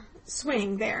her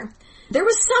swing there. There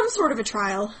was some sort of a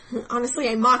trial,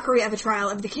 honestly, a mockery of a trial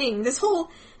of the king. This whole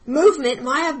movement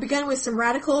might have begun with some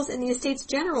radicals in the Estates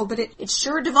General, but it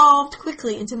sure devolved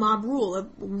quickly into mob rule, a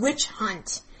witch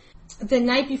hunt. The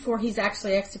night before he's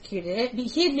actually executed,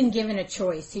 he had been given a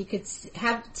choice. He could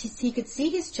see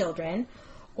his children,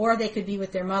 or they could be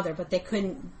with their mother, but they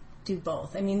couldn't do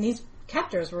both. I mean, these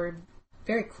captors were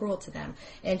very cruel to them,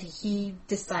 and he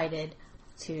decided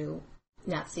to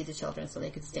not see the children so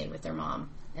they could stay with their mom.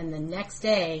 And the next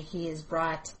day, he is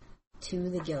brought to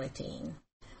the guillotine.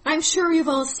 I'm sure you've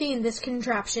all seen this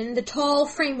contraption, the tall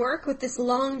framework with this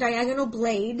long diagonal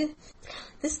blade.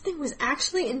 This thing was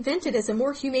actually invented as a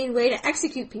more humane way to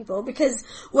execute people, because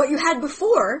what you had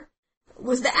before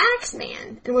was the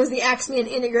Axeman. And was the Axeman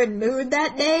in a good mood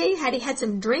that day? Had he had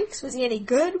some drinks? Was he any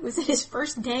good? Was it his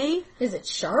first day? Is it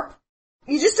sharp?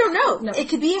 You just don't know. No. It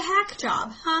could be a hack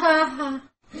job.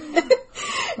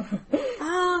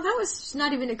 Oh, that was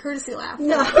not even a courtesy laugh.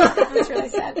 No. That was really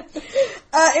sad.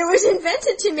 It was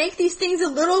invented to make these things a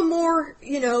little more,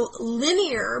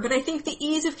 linear, but I think the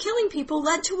ease of killing people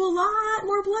led to a lot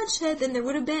more bloodshed than there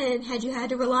would have been had you had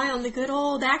to rely on the good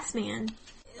old Axeman.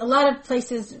 A lot of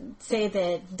places say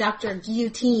that Dr.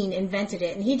 Guillotine invented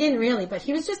it, and he didn't really, but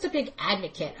he was just a big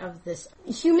advocate of this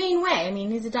humane way. I mean,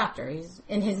 he's a doctor,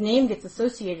 and his name gets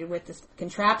associated with this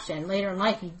contraption. Later in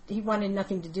life, he wanted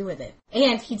nothing to do with it.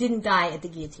 And he didn't die at the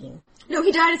guillotine. No,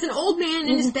 he died as an old man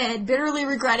in his bed, bitterly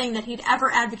regretting that he'd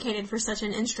ever advocated for such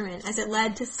an instrument, as it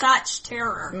led to such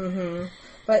terror. Mm-hmm.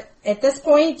 But at this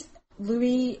point,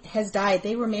 Louis has died.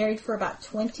 They were married for about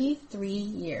 23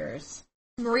 years.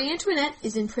 Marie Antoinette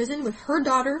is in prison with her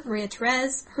daughter, Maria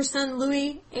Therese, her son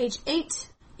Louis, age 8,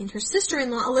 and her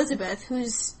sister-in-law, Elizabeth,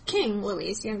 who's King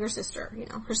Louis's younger sister,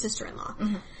 her sister-in-law.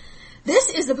 Mm-hmm. This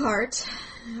is the part,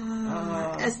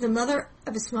 as the mother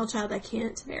of a small child, I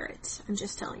can't bear it. I'm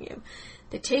just telling you.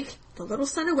 They take the little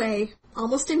son away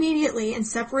almost immediately and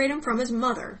separate him from his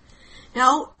mother.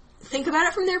 Now, think about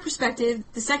it from their perspective.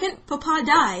 The second Papa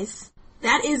dies,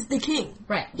 that is the king.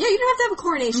 Right. Yeah, you don't have to have a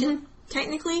coronation. Mm-hmm.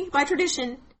 Technically, by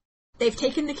tradition, they've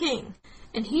taken the king.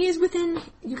 And he is within,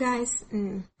 you guys,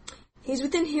 he's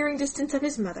within hearing distance of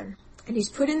his mother. And he's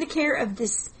put in the care of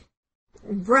this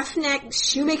roughneck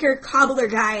shoemaker cobbler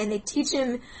guy, and they teach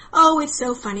him, it's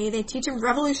so funny, they teach him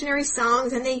revolutionary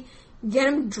songs, and they get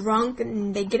him drunk,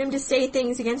 and they get him to say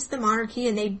things against the monarchy,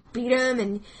 and they beat him,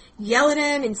 and yell at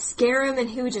him, and scare him, and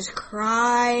he would just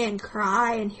cry,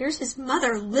 and here's his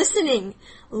mother listening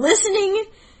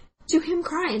to him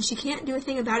cry, and she can't do a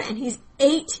thing about it, and he's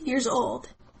 8 years old.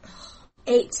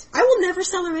 8. I will never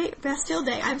celebrate Bastille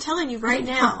Day. I'm telling you right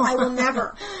now. I will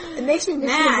never. It makes me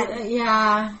mad.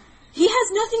 Yeah. He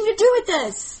has nothing to do with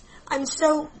this. I'm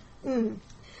so... And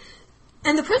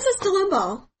the Princess de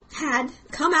Lamballe had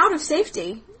come out of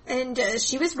safety, and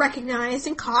she was recognized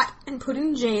and caught and put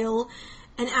in jail,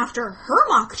 and after her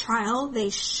mock trial, they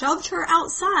shoved her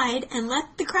outside and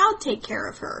let the crowd take care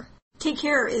of her. Take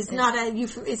care is not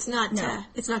it's not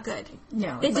good.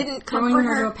 No. It didn't comfort throwing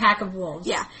her to a pack of wolves.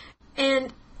 Yeah.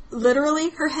 And literally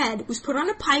her head was put on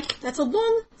a pike, that's a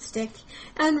long stick,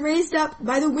 and raised up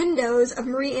by the windows of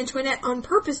Marie Antoinette on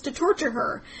purpose to torture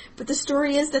her. But the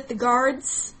story is that the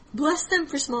guards, bless them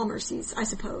for small mercies, I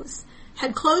suppose,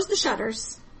 had closed the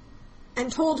shutters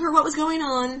and told her what was going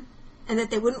on and that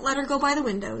they wouldn't let her go by the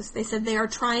windows. They said, "They are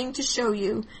trying to show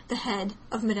you the head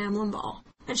of Madame Lamballe."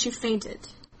 And she fainted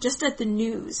just at the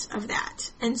news of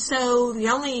that. And so the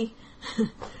only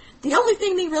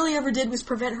thing they really ever did was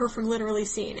prevent her from literally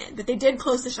seeing it. But they did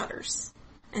close the shutters,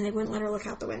 and they wouldn't let her look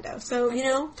out the window. So,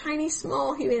 tiny,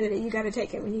 small humanity, you gotta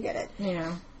take it when you get it.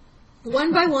 Yeah.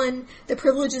 One by one, the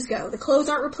privileges go. The clothes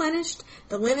aren't replenished,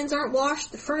 the linens aren't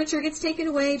washed, the furniture gets taken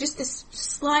away, just this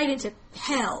slide into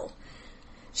hell.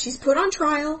 She's put on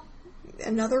trial,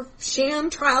 another sham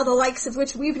trial, the likes of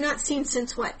which we've not seen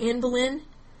since, Anne Boleyn?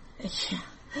 Yeah.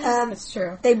 That's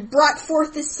true. They brought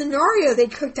forth this scenario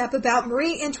they'd cooked up about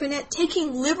Marie Antoinette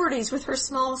taking liberties with her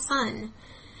small son,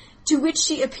 to which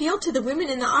she appealed to the women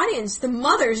in the audience, the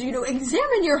mothers,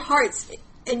 examine your hearts,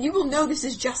 and you will know this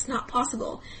is just not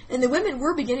possible. And the women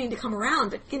were beginning to come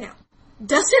around, but,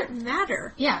 does it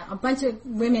matter? Yeah, a bunch of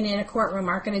women in a courtroom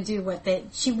aren't going to do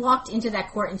she walked into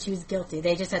that court and she was guilty.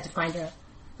 They just had to find a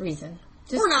reason.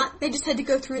 Or not. They just had to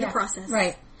go through the process.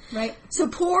 Right. So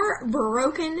poor,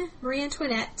 broken Marie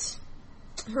Antoinette,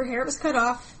 her hair was cut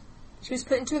off. She was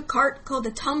put into a cart called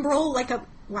a tumbrel, like a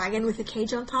wagon with a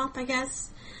cage on top, I guess.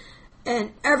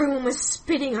 And everyone was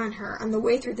spitting on her on the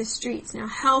way through the streets. Now,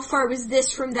 how far was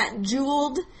this from that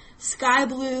jeweled, sky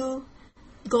blue,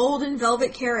 golden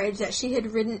velvet carriage that she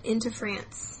had ridden into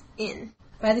France in?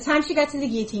 By the time she got to the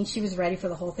guillotine, she was ready for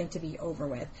the whole thing to be over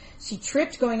with. She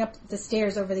tripped going up the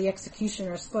stairs over the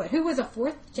executioner's foot, who was a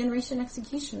fourth-generation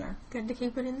executioner. Good to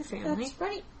keep it in the family. That's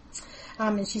right.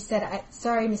 And she said,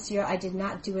 "Sorry, monsieur, I did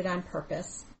not do it on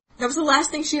purpose." That was the last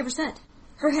thing she ever said.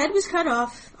 Her head was cut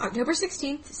off October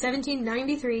 16th,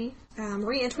 1793.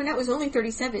 Marie Antoinette was only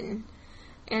 37.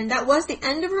 And that was the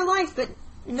end of her life, but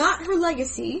not her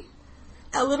legacy.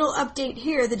 A little update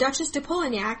here. The Duchess de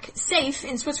Polignac, safe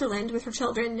in Switzerland with her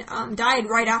children, died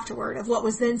right afterward of what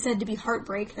was then said to be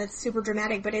heartbreak. That's super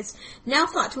dramatic, but it's now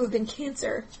thought to have been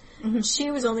cancer. Mm-hmm. She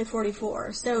was only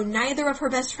 44. So neither of her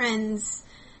best friends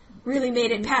really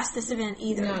made it past this event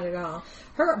either. Not at all.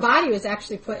 Her body was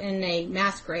actually put in a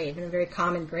mass grave, in a very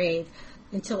common grave,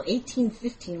 until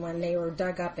 1815 when they were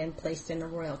dug up and placed in a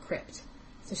royal crypt.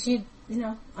 So she,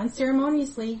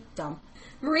 unceremoniously dumped.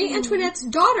 Marie Antoinette's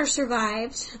daughter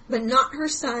survived, but not her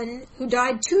son, who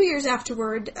died 2 years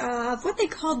afterward of what they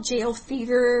called jail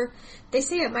fever. They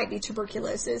say it might be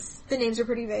tuberculosis. The names are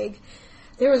pretty vague.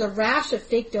 There was a rash of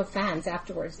fake dauphins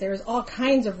afterwards. There was all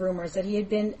kinds of rumors that he had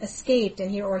been escaped and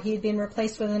he had been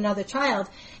replaced with another child.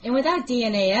 And without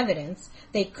DNA evidence,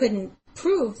 they couldn't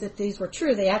prove that these were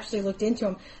true. They actually looked into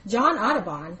them. John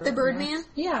Audubon. The Birdman?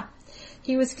 Yeah.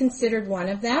 He was considered one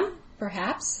of them,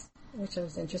 perhaps, which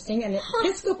was interesting. An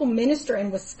Episcopal minister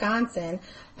in Wisconsin,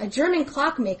 a German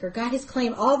clockmaker, got his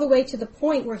claim all the way to the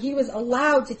point where he was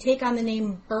allowed to take on the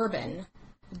name Bourbon.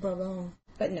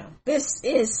 But no. This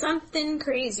is something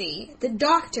crazy. The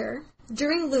doctor,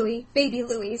 during baby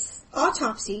Louis's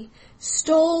autopsy,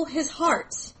 stole his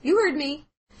heart. You heard me.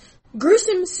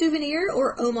 Gruesome souvenir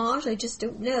or homage, I just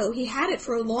don't know. He had it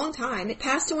for a long time. It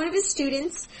passed to one of his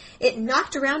students. It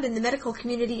knocked around in the medical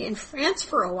community in France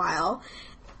for a while.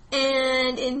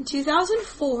 And in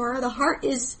 2004, the heart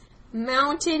is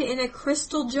mounted in a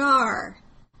crystal jar.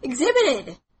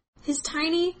 Exhibited. His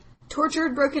tiny,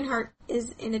 tortured, broken heart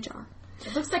is in a jar.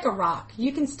 It looks like a rock.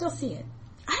 You can still see it.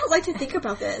 I don't like to think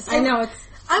about this. I know.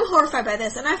 I'm horrified by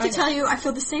this, and I have to tell you, I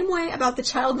feel the same way about the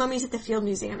child mummies at the Field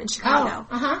Museum in Chicago.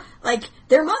 Like,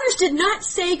 their mothers did not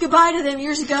say goodbye to them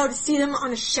years ago to see them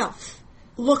on a shelf,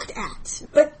 looked at.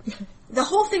 But the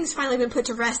whole thing's finally been put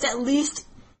to rest, at least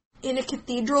in a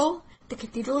cathedral, the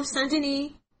Cathedral of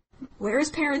Saint-Denis, where his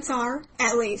parents are,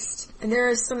 at least. And there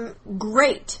are some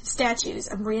great statues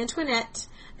of Marie Antoinette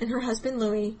and her husband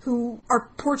Louis, who are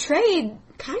portrayed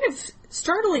kind of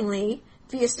startlingly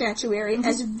via statuary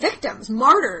as victims,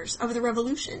 martyrs of the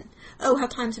revolution. Oh, how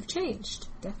times have changed.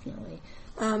 Definitely.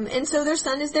 And so their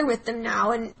son is there with them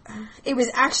now, and it was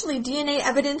actually DNA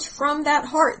evidence from that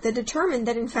heart that determined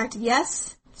that, in fact,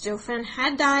 yes, Dauphin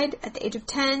had died at the age of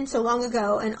 10 so long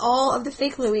ago, and all of the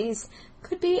fake Louis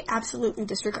could be absolutely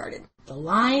disregarded. The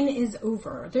line is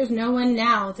over. There's no one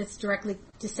now that's directly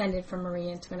descended from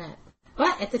Marie Antoinette.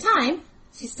 But at the time,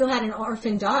 she still had an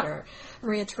orphan daughter,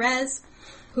 Maria Therese,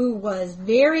 who was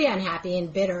very unhappy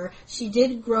and bitter. She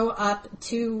did grow up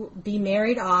to be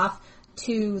married off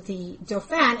to the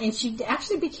Dauphin, and she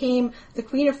actually became the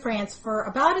Queen of France for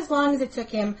about as long as it took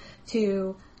him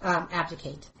to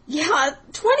abdicate. Yeah,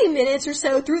 20 minutes or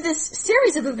so through this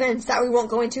series of events that we won't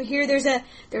go into here. There's an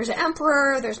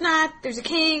emperor, there's a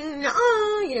king,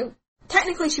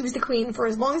 technically she was the queen for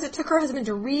as long as it took her husband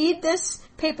to read this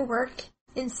paperwork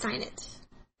and sign it.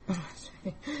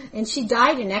 And she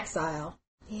died in exile.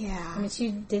 Yeah. I mean,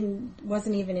 she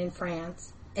wasn't even in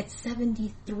France. At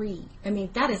 73. I mean,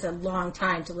 that is a long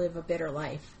time to live a bitter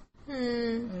life.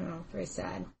 Very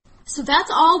sad. So that's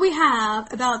all we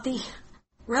have about the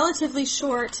relatively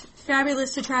short,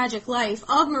 fabulous to tragic life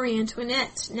of Marie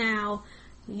Antoinette. Now,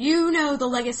 you know the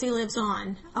legacy lives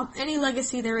on. Any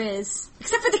legacy there is.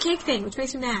 Except for the cake thing, which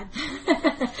makes me mad.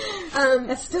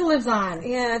 That still lives on.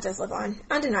 Yeah, it does live on.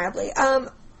 Undeniably.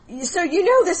 So you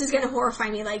know this is going to horrify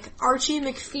me, like Archie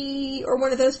McPhee or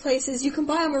one of those places. You can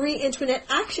buy a Marie Antoinette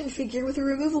action figure with a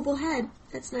removable head.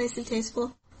 That's nice and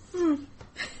tasteful.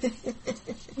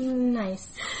 Nice.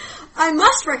 I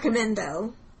must recommend,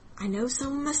 though, I know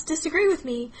some must disagree with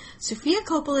me, Sofia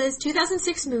Coppola's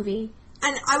 2006 movie,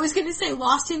 and I was going to say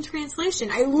Lost in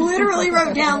Translation. I literally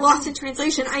wrote down Lost in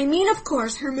Translation. I mean, of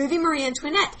course, her movie Marie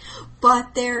Antoinette,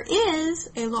 but there is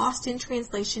a Lost in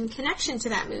Translation connection to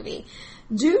that movie.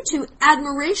 Due to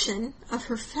admiration of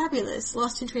her fabulous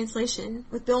Lost in Translation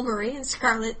with Bill Murray and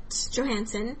Scarlett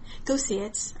Johansson, go see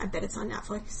it. I bet it's on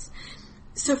Netflix.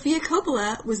 Sofia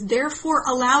Coppola was therefore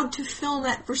allowed to film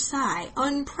at Versailles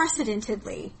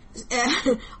unprecedentedly.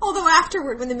 Although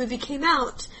afterward, when the movie came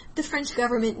out, the French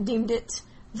government deemed it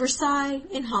Versailles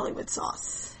in Hollywood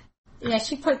sauce. Yeah,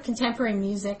 she put contemporary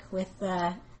music with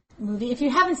the movie. If you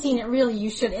haven't seen it, really, you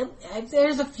should.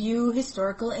 There's a few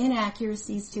historical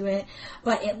inaccuracies to it,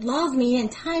 but it lulled me in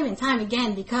time and time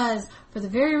again because, for the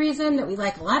very reason that we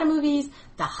like a lot of movies,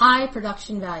 the high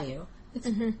production value. It's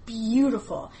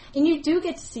beautiful. And you do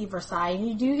get to see Versailles, and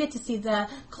you do get to see the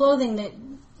clothing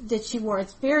that she wore.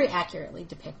 It's very accurately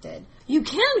depicted. You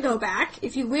can go back,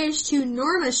 if you wish, to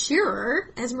Norma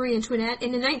Shearer as Marie Antoinette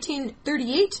in a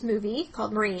 1938 movie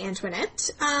called Marie Antoinette.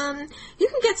 You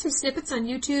can get some snippets on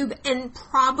YouTube, and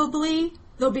probably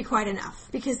they'll be quite enough,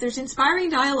 because there's inspiring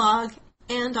dialogue,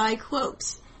 and I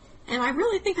quote, and I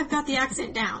really think I've got the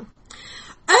accent down.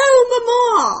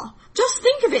 "Oh, Mama! Just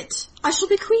think of it! I shall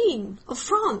be Queen of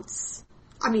France."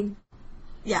 I mean,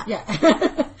 yeah.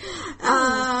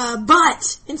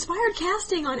 But inspired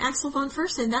casting on Axel von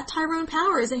Fersen. That Tyrone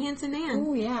Power is a handsome man.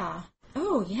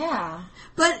 Oh, yeah.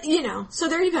 But, so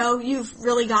there you go. You've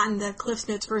really gotten the Cliff's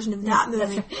Notes version of that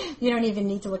movie. Right. You don't even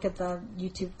need to look at the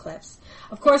YouTube clips.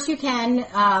 Of course, you can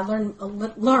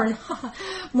learn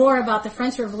more about the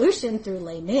French Revolution through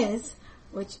Les Mis,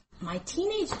 which my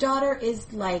teenage daughter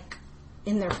is like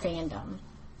in their fandom.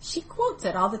 She quotes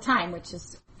it all the time, which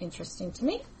is interesting to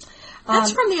me.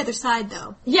 That's from the other side,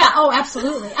 though. Yeah, oh,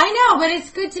 absolutely. I know, but it's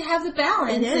good to have the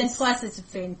balance. It is. And plus, it's a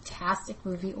fantastic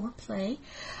movie or play.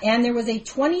 And there was a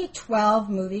 2012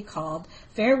 movie called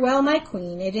Farewell, My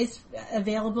Queen. It is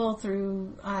available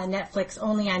through Netflix,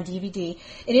 only on DVD.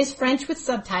 It is French with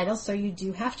subtitles, so you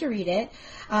do have to read it.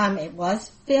 It was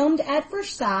filmed at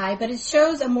Versailles, but it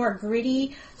shows a more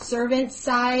gritty servant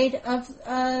side of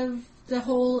the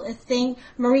whole thing.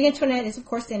 Marie Antoinette is, of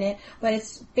course, in it, but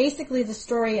it's basically the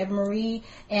story of Marie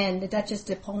and the Duchess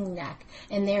de Polignac,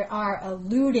 and they are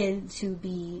alluded to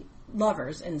be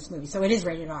lovers in this movie. So it is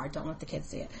rated R. Don't let the kids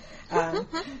see it.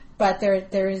 But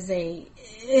there is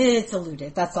it's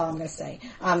alluded. That's all I'm going to say.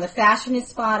 The fashion is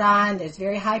spot on. There's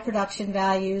very high production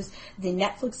values. The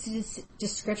Netflix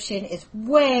description is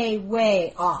way,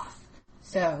 way off.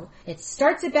 So it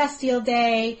starts at Bastille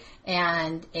Day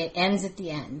and it ends at the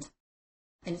end.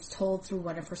 And it's told through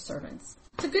one of her servants.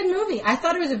 It's a good movie. I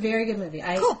thought it was a very good movie.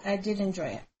 Cool. I did enjoy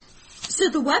it. So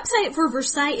the website for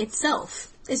Versailles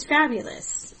itself is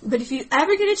fabulous. But if you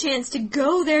ever get a chance to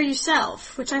go there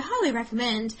yourself, which I highly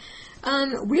recommend,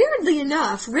 weirdly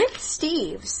enough, Rick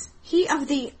Steves, he of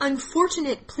the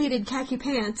unfortunate pleated khaki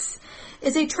pants,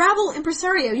 is a travel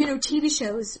impresario, TV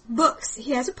shows, books.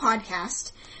 He has a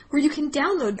podcast where you can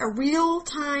download a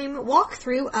real-time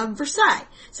walkthrough of Versailles.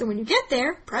 So when you get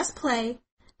there, press play,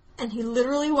 and he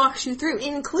literally walks you through,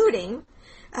 including,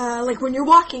 like when you're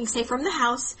walking, say, from the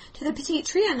house to the Petit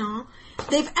Trianon,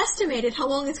 they've estimated how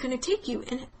long it's going to take you,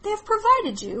 and they've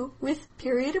provided you with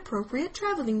period-appropriate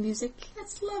traveling music.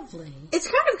 That's lovely. It's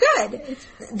kind of good.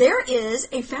 There is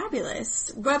a fabulous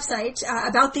website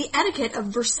about the etiquette of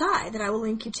Versailles that I will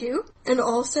link you to, and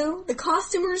also the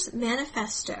Costumer's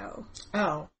Manifesto.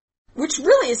 Oh. Which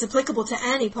really is applicable to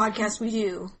any podcast we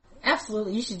do.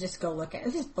 Absolutely. You should just go look at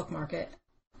it. Just bookmark it.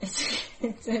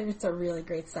 It's a really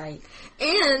great site.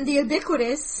 And the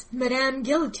ubiquitous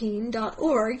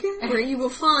MadameGuillotine.org, where you will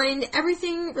find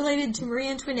everything related to Marie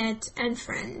Antoinette and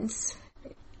friends.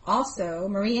 Also,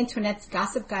 Marie Antoinette's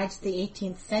Gossip Guide to the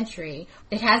 18th Century.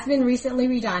 It has been recently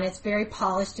redone. It's very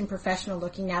polished and professional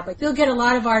looking now, but you'll get a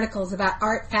lot of articles about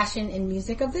art, fashion, and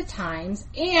music of the times.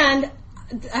 And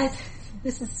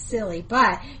this is silly,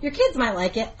 but your kids might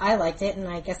like it. I liked it, and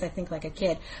I guess I think like a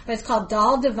kid. But it's called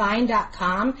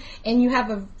DollDivine.com, and you have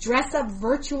a dress-up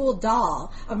virtual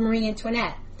doll of Marie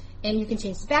Antoinette. And you can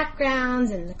change the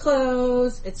backgrounds and the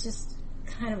clothes. It's just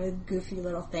kind of a goofy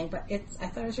little thing, but I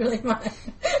thought it was really fun.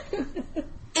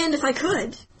 And if I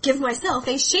could give myself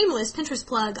a shameless Pinterest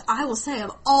plug, I will say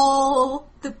of all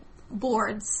the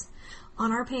boards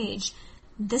on our page,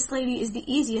 this lady is the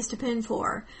easiest to pin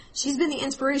for. She's been the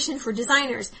inspiration for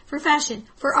designers, for fashion,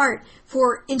 for art,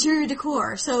 for interior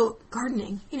decor, so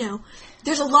gardening,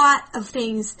 There's a lot of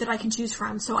things that I can choose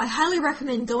from, so I highly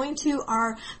recommend going to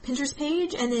our Pinterest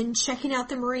page and then checking out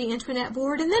the Marie Antoinette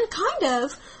board, and then kind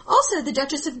of also the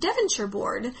Duchess of Devonshire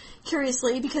board,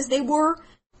 curiously, because they were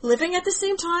living at the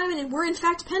same time and were in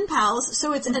fact pen pals,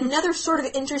 so it's another sort of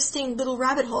interesting little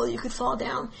rabbit hole you could fall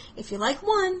down. If you like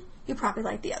one, you probably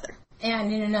like the other.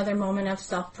 And in another moment of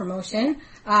self-promotion,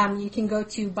 you can go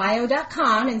to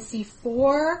bio.com and see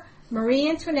 4 Marie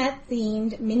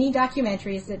Antoinette-themed mini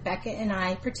documentaries that Becca and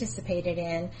I participated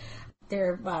in.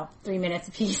 They're, 3 minutes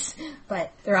apiece,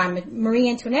 but they're on Marie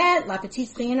Antoinette, La Petite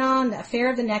Trianon, The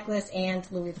Affair of the Necklace, and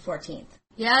Louis XIV.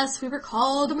 Yes, we were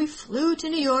called and we flew to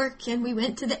New York and we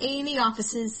went to the A&E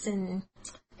offices and...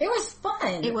 It was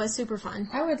fun. It was super fun.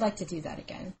 I would like to do that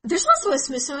again. There's also a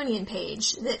Smithsonian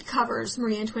page that covers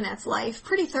Marie Antoinette's life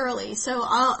pretty thoroughly, so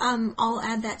I'll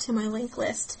add that to my link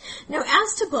list. Now,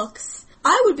 as to books,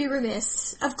 I would be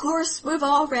remiss. Of course, we've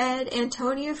all read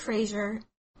Antonia Fraser,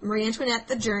 Marie Antoinette: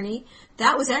 The Journey.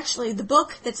 That was actually the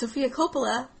book that Sofia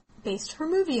Coppola based her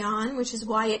movie on, which is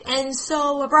why it ends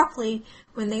so abruptly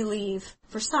when they leave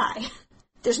Versailles.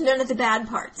 There's none of the bad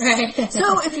parts.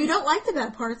 So if you don't like the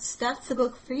bad parts, that's the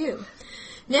book for you.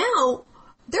 Now,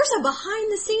 there's a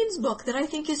behind-the-scenes book that I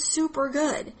think is super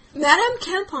good. Madame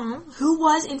Campan, who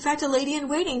was in fact a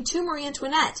lady-in-waiting to Marie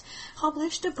Antoinette,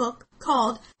 published a book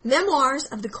called Memoirs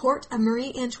of the Court of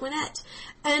Marie Antoinette.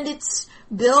 And it's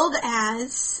billed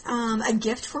as a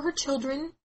gift for her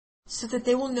children so that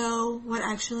they will know what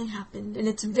actually happened. And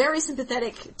it's very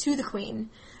sympathetic to the Queen.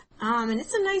 And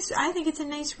I think it's a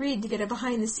nice read to get a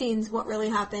behind the scenes, what really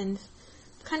happened,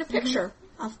 kind of picture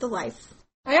of the life.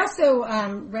 I also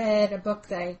read a book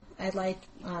that I like,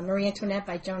 Marie Antoinette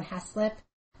by Joan Haslip.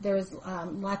 There's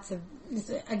lots of,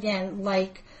 again,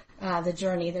 like The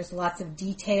Journey, there's lots of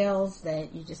details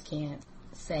that you just can't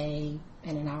say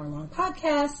in an hour-long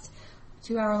podcast,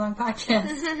 2-hour-long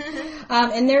podcast.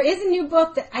 And there is a new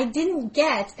book that I didn't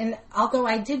get, and although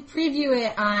I did preview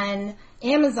it on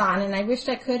Amazon, and I wished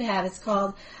I could have. It's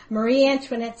called Marie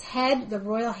Antoinette's Head, the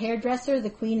Royal Hairdresser,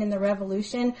 the Queen and the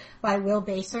Revolution by Will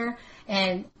Baser.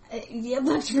 And it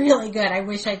looks really good. I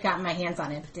wish I'd gotten my hands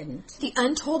on it, but didn't. The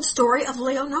Untold Story of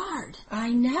Leonard. I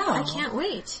know. I can't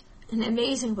wait. An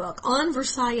amazing book on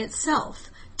Versailles itself.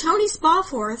 Tony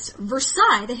Spawforth's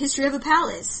Versailles, The History of a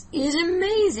Palace is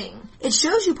amazing. It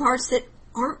shows you parts that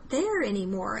aren't there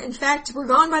anymore. In fact, we're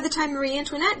gone by the time Marie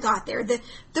Antoinette got there. The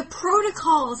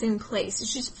protocols in place.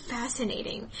 It's just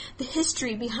fascinating. The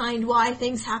history behind why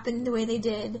things happened the way they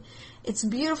did. It's a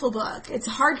beautiful book. It's a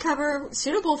hardcover,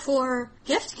 suitable for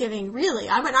gift giving, really.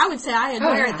 I would say I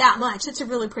admire it that much. It's a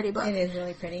really pretty book. It is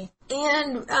really pretty.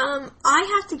 And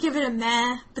I have to give it a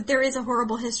meh, but there is a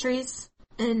Horrible Histories.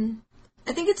 And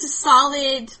I think it's a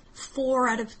solid 4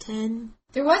 out of 10.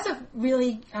 There was a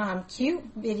really cute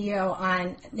video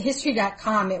on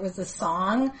History.com. It was a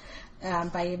song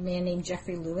by a man named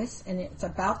Jeffrey Lewis, and it's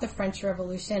about the French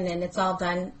Revolution, and it's all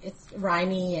done, it's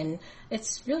rhymey, and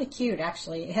it's really cute,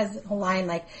 actually. It has a line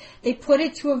like, they put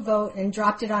it to a vote and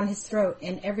dropped it on his throat,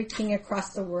 and every king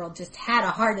across the world just had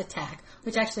a heart attack,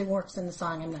 which actually works in the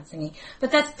song. I'm not singing.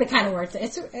 But that's the kind of words. I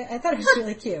thought it was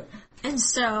really cute. And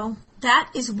so,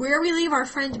 that is where we leave our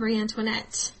friend Marie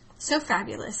Antoinette. So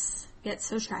fabulous, yet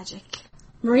so tragic.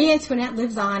 Marie Antoinette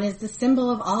lives on as the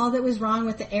symbol of all that was wrong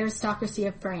with the aristocracy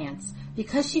of France.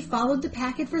 Because she followed the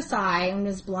pack at Versailles and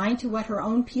was blind to what her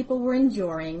own people were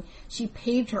enduring, she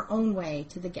paved her own way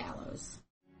to the gallows.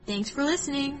 Thanks for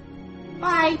listening.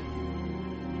 Bye.